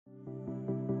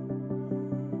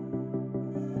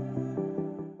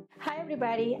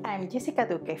everybody, I'm Yessica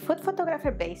Duque, food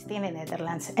photographer based in the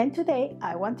Netherlands, and today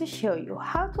I want to show you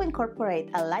how to incorporate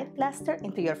a light blaster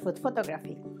into your food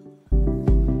photography.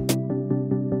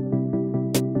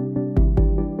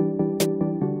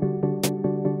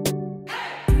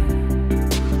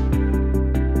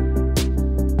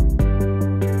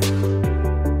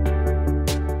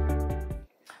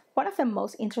 One of the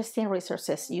most interesting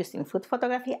resources used in food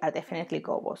photography are definitely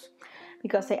GOBOS,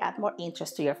 because they add more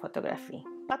interest to your photography.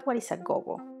 But what is a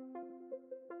GOBO?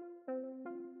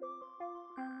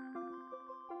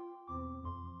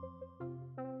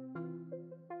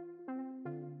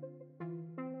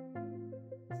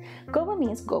 GOBO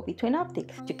means go-between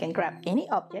optics. You can grab any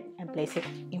object and place it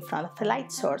in front of the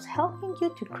light source, helping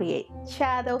you to create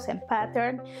shadows and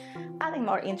patterns, adding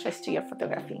more interest to your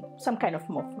photography, some kind of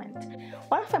movement.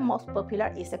 One of the most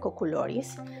popular is the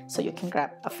cuculoris, so you can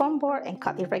grab a foam board and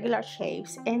cut irregular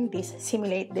shapes, and these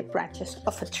simulate the branches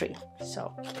of a tree.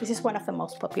 So this is one of the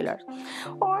most popular.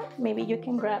 Or maybe you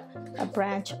can grab a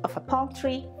branch of a palm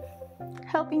tree,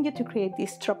 helping you to create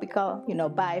this tropical,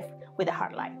 vibe with a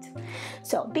hard light.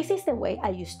 So this is the way I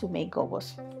used to make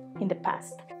GOBOS in the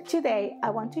past. Today I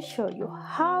want to show you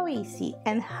how easy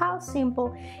and how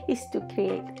simple it is to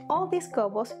create all these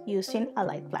GOBOS using a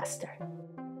light blaster.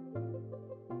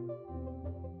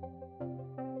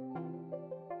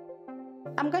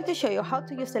 I'm going to show you how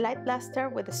to use the light blaster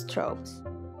with the strobes.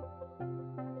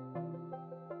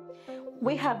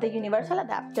 We have the universal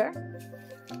adapter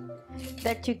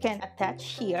that you can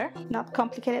attach here, not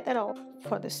complicated at all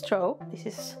for the strobe. This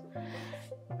is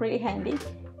really handy.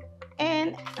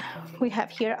 And we have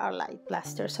here our light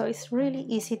blaster, so it's really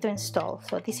easy to install.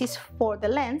 So this is for the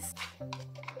lens,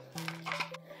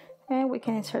 and we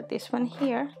can insert this one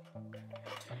here,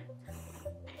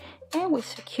 and we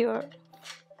secure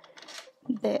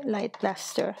the light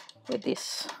blaster with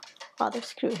this other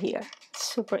screw here. It's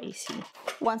super easy.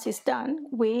 Once it's done,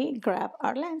 we grab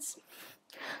our lens.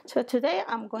 So today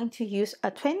I'm going to use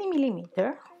a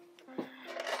 20mm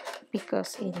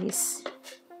because it is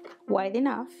wide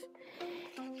enough,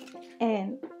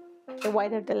 and the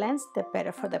wider the lens, the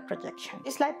better for the projection.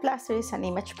 This light blaster is an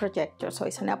image projector, so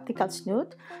it's an optical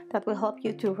snoot that will help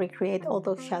you to recreate all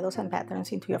those shadows and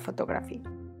patterns into your photography.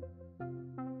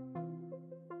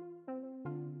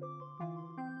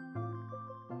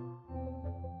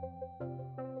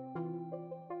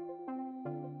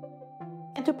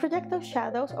 And to project those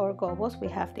shadows or GOBOS, we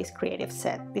have this creative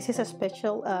set. This is a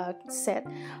special set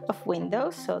of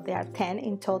windows, so there are 10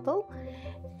 in total.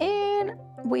 And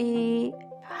we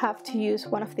have to use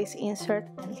one of these inserts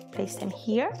and place them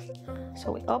here.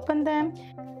 So we open them,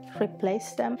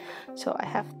 replace them. So I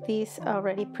have these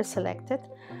already pre-selected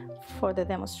for the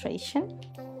demonstration.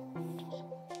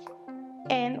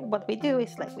 And what we do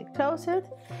is we close it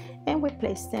and we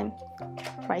place them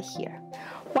right here.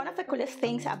 One of the coolest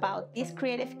things about these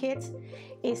creative kits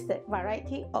is the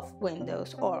variety of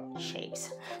windows or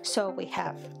shapes. So we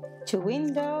have 2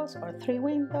 windows or 3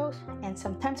 windows, and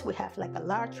sometimes we have a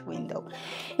large window.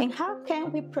 And how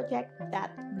can we project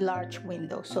that large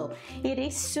window? So it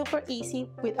is super easy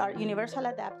with our universal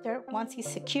adapter. Once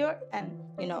it's secure and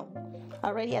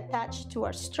already attached to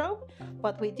our strobe,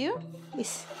 what we do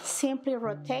is simply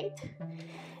rotate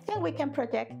and we can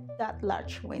project that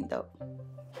large window.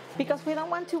 Because we don't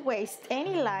want to waste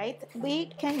any light, we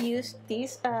can use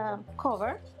this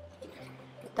cover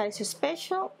that is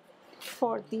special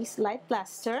for this light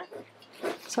blaster.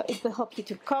 So it will help you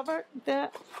to cover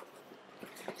the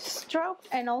strobe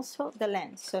and also the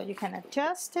lens. So you can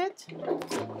adjust it,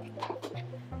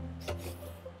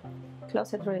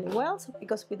 close it really well,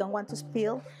 because we don't want to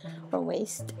spill or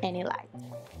waste any light.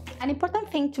 An important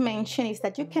thing to mention is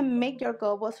that you can make your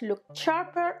GOBOS look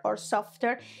sharper or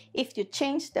softer if you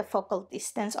change the focal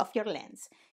distance of your lens.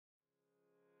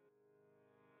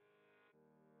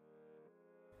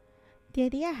 The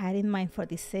idea I had in mind for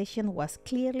this session was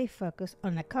clearly focused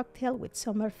on a cocktail with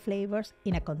summer flavors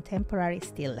in a contemporary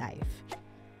still life.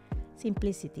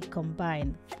 Simplicity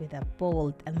combined with a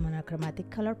bold and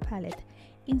monochromatic color palette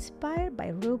inspired by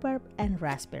rhubarb and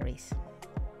raspberries.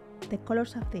 The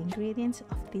colors of the ingredients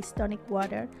of this tonic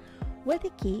water were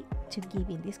the key to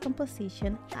giving this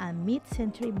composition a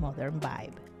mid-century modern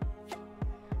vibe.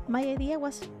 My idea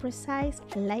was precise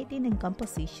lighting and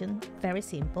composition, very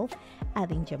simple,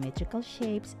 adding geometrical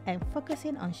shapes and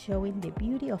focusing on showing the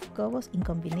beauty of GOBOS in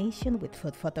combination with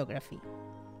food photography.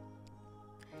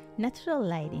 Natural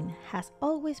lighting has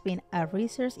always been a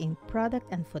resource in product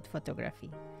and food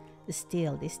photography.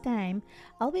 Still, this time,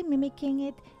 I'll be mimicking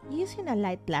it using a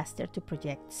light blaster to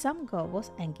project some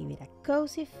gobos and give it a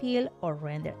cozy feel or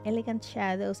render elegant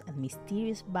shadows and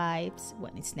mysterious vibes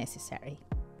when it's necessary.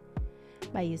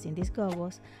 By using these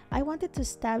gobos, I wanted to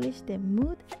establish the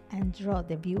mood and draw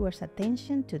the viewer's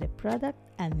attention to the product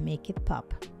and make it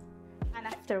pop. And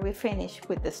after we finish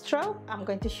with the strobe, I'm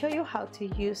going to show you how to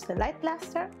use the light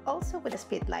blaster also with the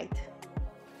speedlite.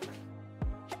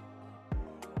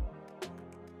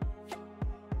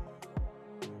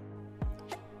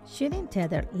 Shooting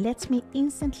Tether lets me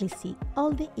instantly see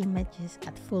all the images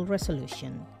at full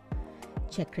resolution.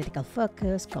 Check critical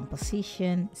focus,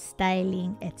 composition,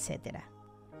 styling, etc.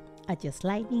 Adjust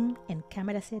lighting and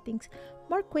camera settings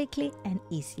more quickly and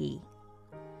easily.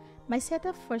 My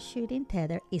setup for shooting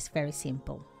Tether is very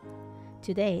simple.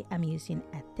 Today I'm using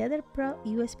a Tether Pro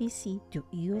USB-C to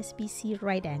USB-C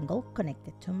right angle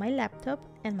connected to my laptop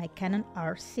and my Canon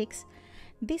R6,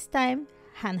 this time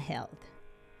handheld.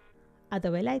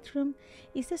 Adobe Lightroom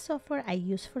is the software I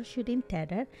use for shooting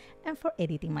Tether and for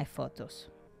editing my photos.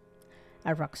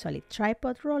 A rock-solid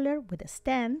tripod roller with a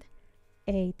stand,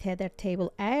 a Tether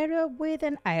Table Aero with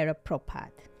an Aero Pro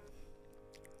Pad.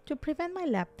 To prevent my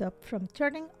laptop from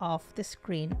turning off the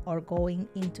screen or going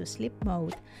into sleep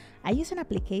mode, I use an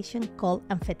application called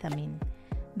Amphetamine.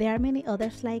 There are many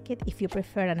others like it if you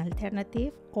prefer an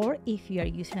alternative or if you are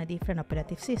using a different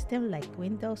operating system like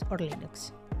Windows or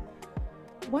Linux.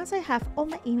 Once I have all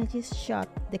my images shot,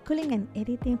 the culling and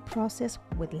editing process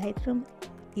with Lightroom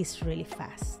is really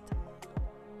fast.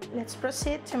 Let's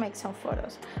proceed to make some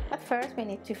photos. But first we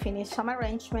need to finish some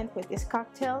arrangement with this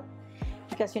cocktail,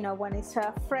 because you know, when it's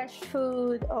fresh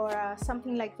food or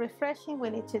something like refreshing, we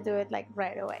need to do it like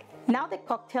right away. Now the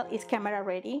cocktail is camera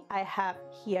ready. I have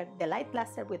here the light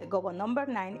blaster with the GOBO number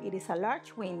 9. It is a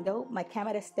large window. My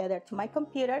camera is tethered to my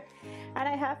computer, and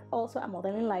I have also a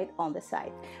modeling light on the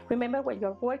side. Remember, when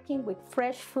you're working with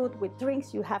fresh food, with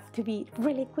drinks, you have to be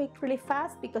really quick, really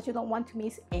fast, because you don't want to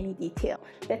miss any detail.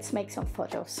 Let's make some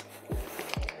photos.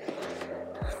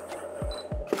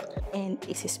 And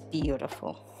this is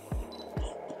beautiful.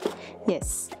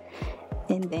 Yes,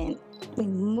 and then we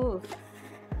move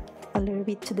a little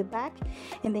bit to the back,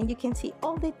 and then you can see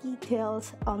all the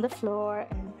details on the floor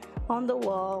and on the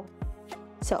wall.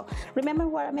 So remember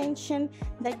what I mentioned,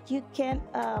 that you can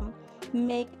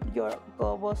make your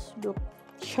gobos look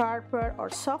sharper or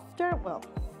softer. Well,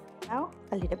 now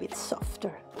a little bit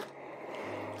softer.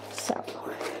 So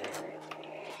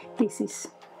this is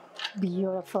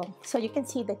beautiful. So you can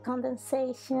see the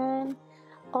condensation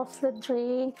of the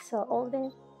drink, so all the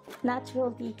natural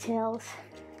details,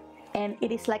 and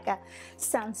it is like a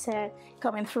sunset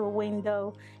coming through a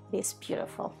window. It is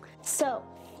beautiful. So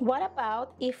what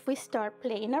about if we start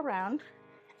playing around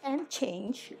and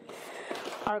change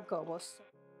our gobos?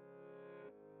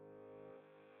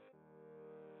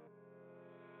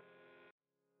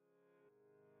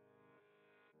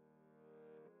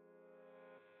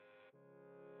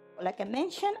 Like I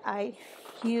mentioned, I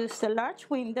use the large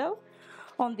window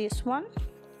on this one,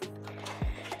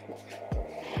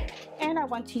 and I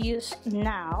want to use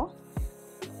now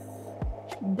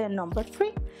the number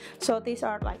 3. So these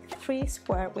are like 3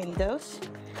 square windows,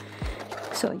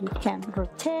 so you can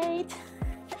rotate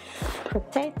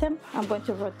them. I'm going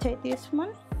to rotate this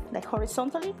one like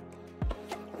horizontally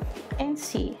and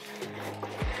see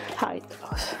how it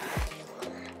goes.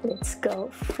 Let's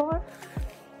go for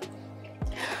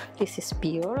this. Is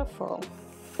beautiful.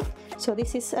 So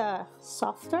this is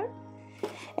softer,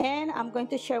 and I'm going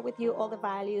to share with you all the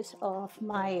values of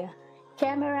my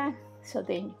camera, so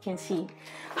then you can see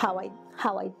how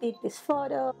I did this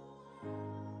photo.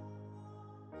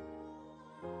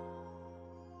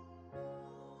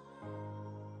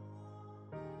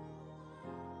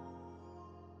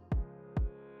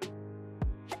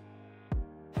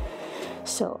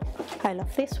 So I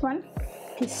love this one.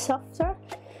 It's softer,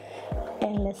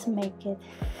 and let's make it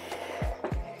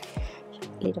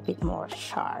a little bit more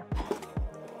sharp.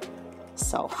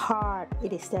 So hard.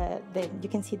 It is you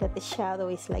can see that the shadow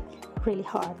is like really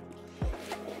hard.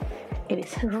 It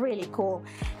is really cool.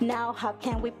 Now how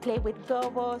can we play with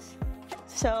gobos?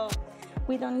 So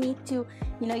we don't need to,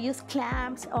 use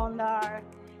clamps on our,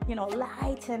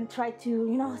 lights and try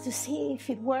to, to see if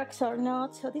it works or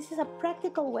not. So this is a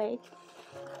practical way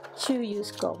to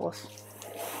use gobos.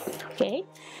 Okay,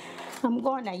 I'm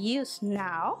gonna use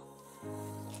now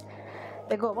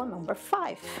the gobo number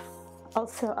 5.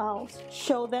 Also, I'll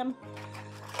show them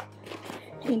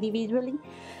individually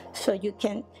so you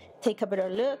can take a better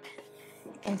look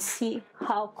and see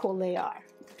how cool they are.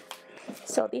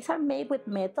 So these are made with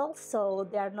metal, so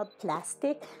they are not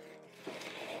plastic,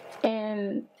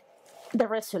 and the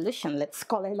resolution, let's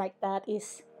call it like that,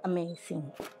 is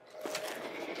amazing.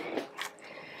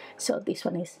 So this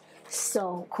one is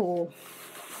so cool.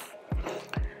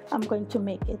 I'm going to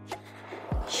make it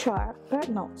sharper,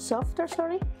 no, softer,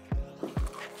 sorry.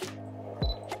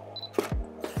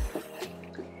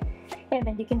 And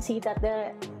then you can see that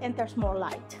there enters more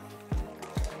light.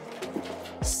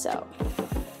 So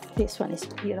this one is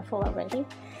beautiful already.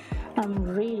 I'm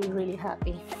really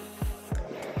happy.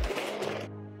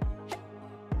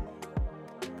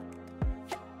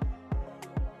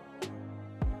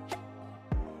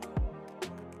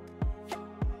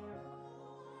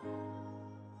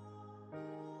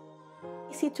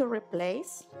 Easy to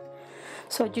replace.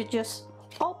 So you just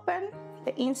open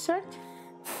the insert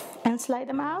and slide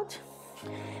them out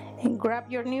and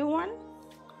grab your new one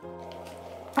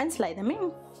and slide them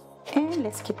in. And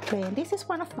let's keep playing. This is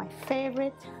one of my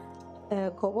favorite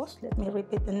GOBOS. Let me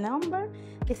repeat the number.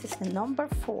 This is the number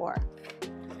 4.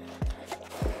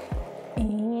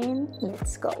 And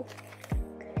let's go.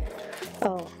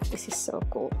 Oh, this is so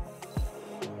cool.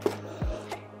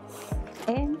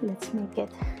 And let's make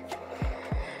it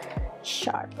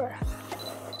sharper.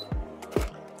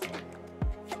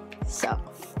 So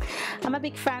I'm a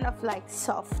big fan of like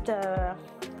soft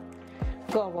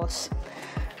GOBOS.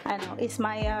 I know it's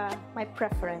my my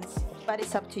preference, but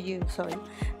it's up to you. So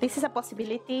this is a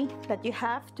possibility that you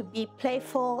have to be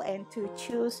playful and to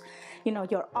choose, you know,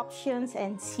 your options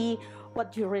and see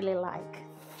what you really like,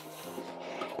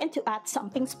 and to add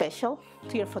something special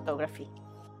to your photography.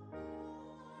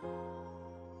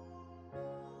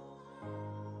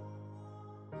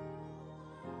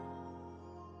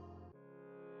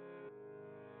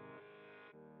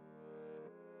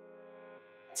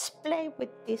 Let's play with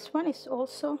this one. It's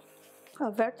also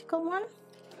a vertical one.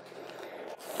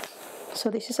 So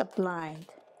this is a blind.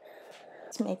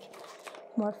 Let's make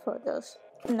more photos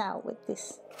now with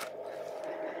this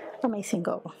amazing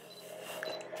GOBO.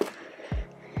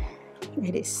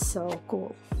 It is so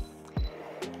cool.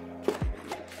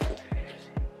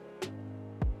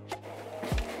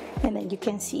 And then you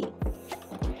can see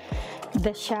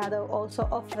the shadow also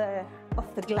of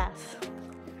the glass.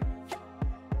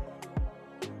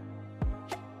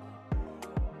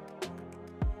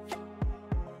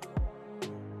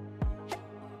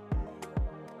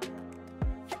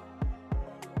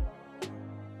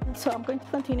 So I'm going to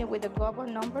continue with the GOBO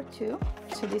number 2.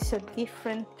 So this is a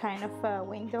different kind of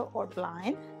window or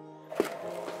blind.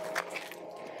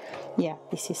 Yeah,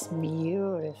 this is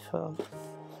beautiful.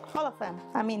 All of them.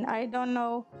 I mean, I don't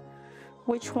know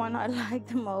which one I like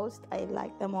the most. I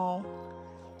like them all.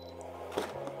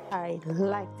 I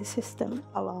like the system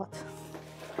a lot.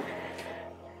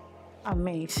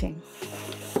 Amazing.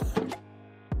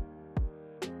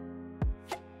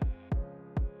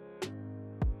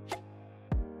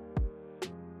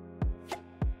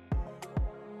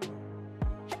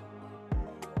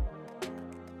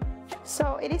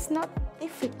 So it is not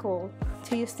difficult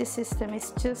to use this system.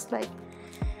 It's just like,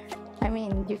 I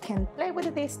mean, you can play with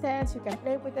the distance, you can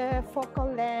play with the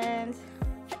focal length,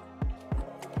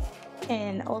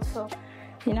 and also,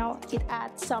 you know, it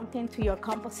adds something to your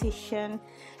composition,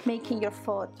 making your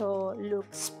photo look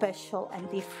special and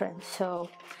different. So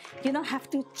you don't have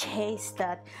to chase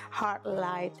that hard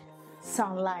light,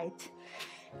 sunlight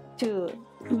to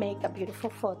make a beautiful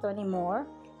photo anymore.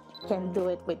 You can do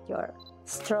it with your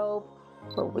strobe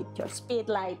or with your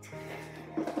speedlite.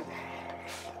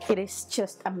 It is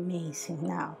just amazing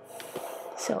now.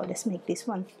 So let's make this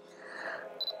one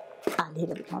a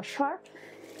little bit more sharp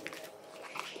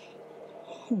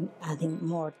and adding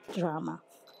more drama.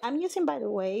 I'm using, by the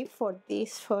way, for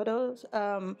these photos,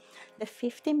 the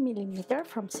 15mm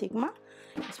from Sigma.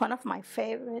 It's one of my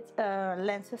favorite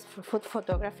lenses for food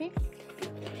photography.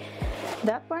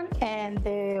 That one and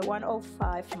the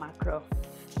 105 macro.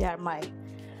 They are my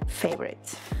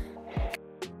favorites.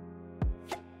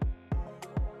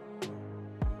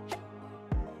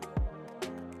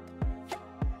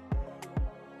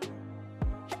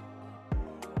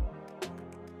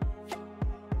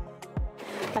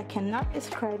 I cannot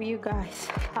describe you guys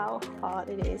how hot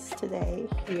it is today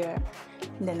here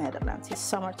in the Netherlands. It's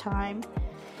summertime,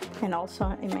 and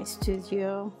also in my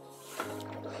studio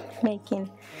making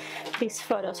these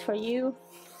photos for you,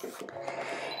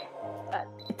 but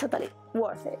it's totally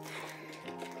worth it.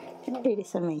 It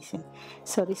is amazing.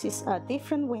 So this is a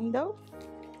different window.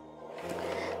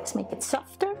 Let's make it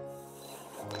softer.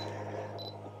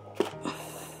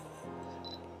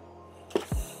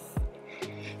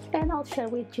 And I'll share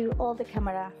with you all the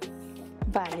camera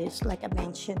values like I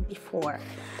mentioned before.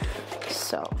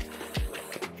 So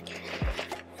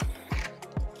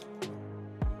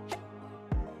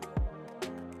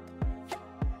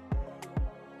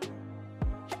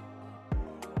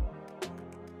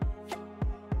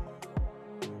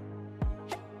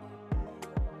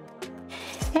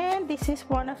this is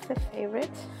one of the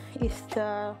favorites. It's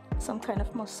some kind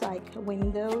of mosaic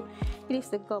window. It is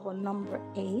the GOBOS number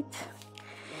 8.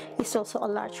 It's also a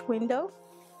large window,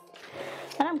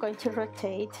 and I'm going to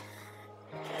rotate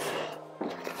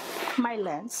my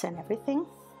lens and everything.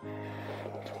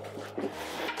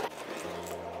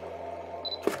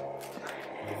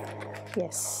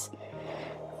 Yes.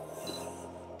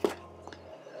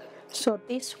 So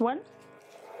this one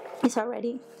is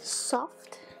already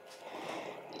soft.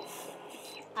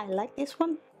 I like this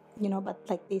one, you know, but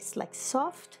like this, like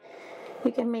soft.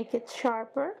 You can make it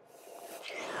sharper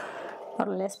or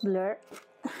less blur,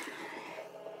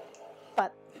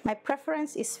 but my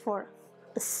preference is for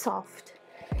the soft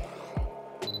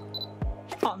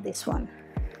on this one.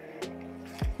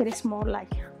 It is more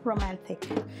like romantic.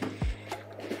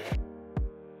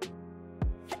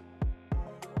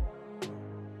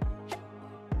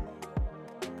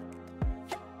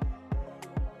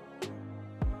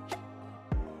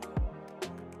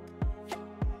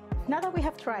 Now that we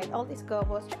have tried all these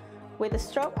GOBOS with the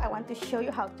strobe, I want to show you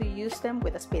how to use them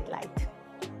with a speedlight.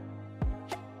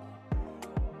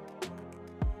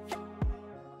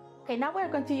 Okay, now we're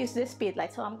going to use this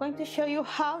speedlight. So I'm going to show you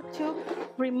how to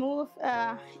remove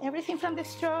everything from the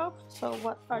strobe. So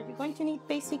what are you going to need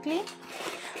basically?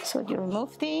 So you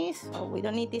remove this. So we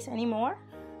don't need this anymore.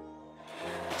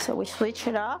 So we switch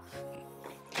it off.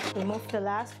 Remove the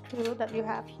last screw that you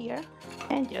have here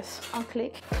and just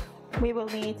unclick. We will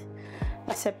need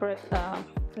a separate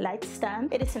light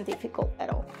stand. It isn't difficult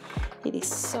at all. It is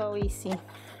so easy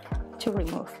to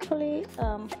remove. Actually,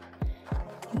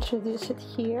 introduce it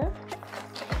here,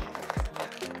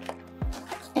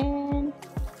 and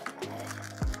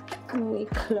we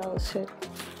close it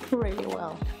really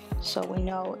well so we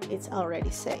know it's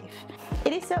already safe.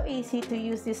 It is so easy to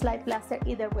use this light blaster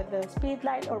either with the speed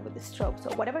light or with the strobe. So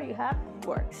whatever you have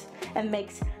works and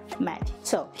makes magic.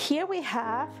 So here we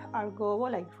have our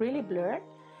GOBOS like really blurred,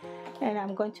 and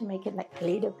I'm going to make it like a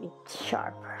little bit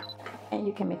sharper. And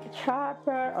you can make it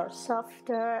sharper or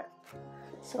softer,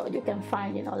 so you can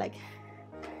find, you know, like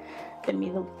the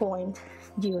middle point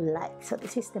you like. So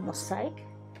this is the mosaic,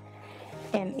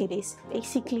 and it is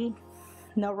basically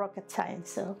no rocket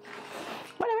science. So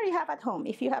whatever you have at home,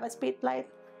 if you have a speed light,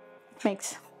 it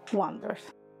makes wonders.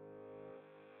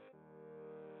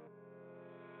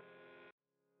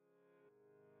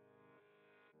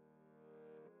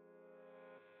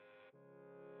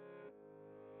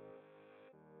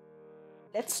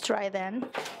 Let's try then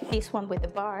this one with the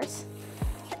bars.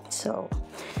 So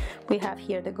we have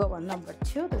here the GOBOS number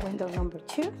 2, the window number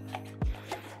 2.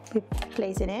 We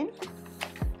place it in.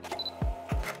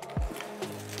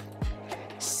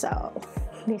 So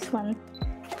this one,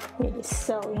 it is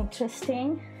so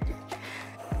interesting.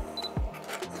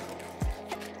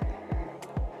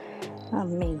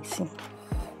 Amazing.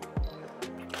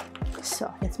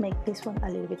 So let's make this one a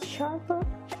little bit sharper.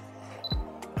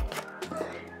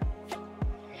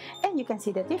 And you can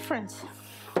see the difference.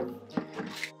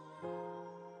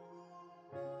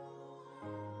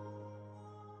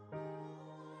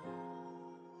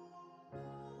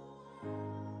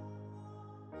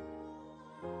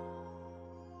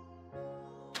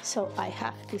 So I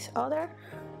have this other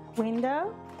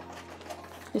window,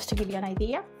 just to give you an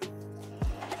idea.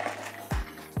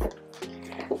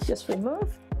 Just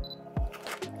remove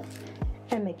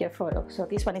and make your photo. So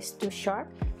this one is too sharp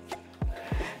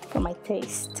for my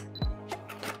taste.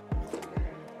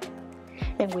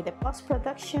 And with the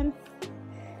post-production,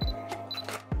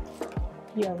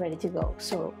 you are ready to go.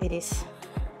 So it is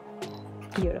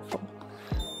beautiful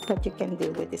what you can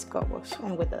do with this GOBOS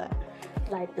and with the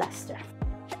light blaster.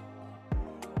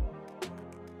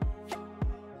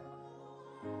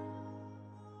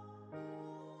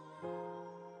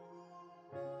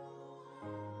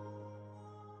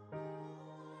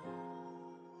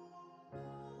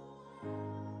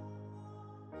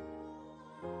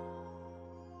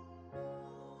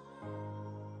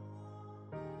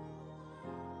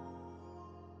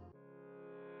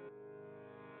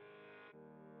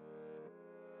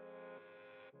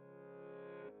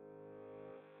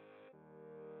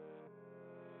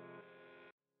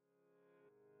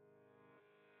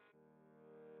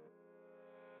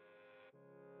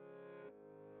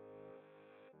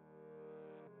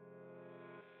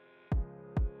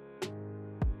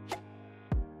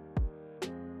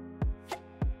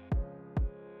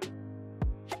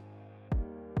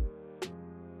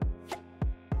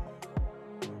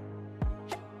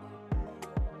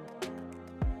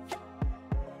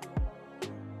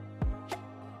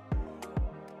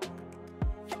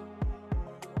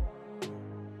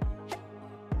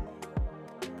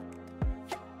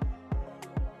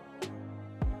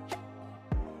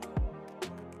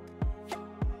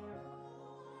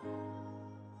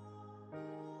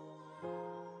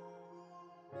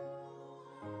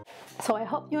 So I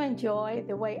hope you enjoy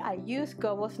the way I use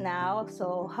GOBOS now.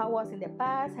 So how it was in the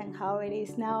past and how it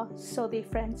is now. So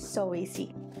different, so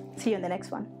easy. See you in the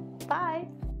next one. Bye.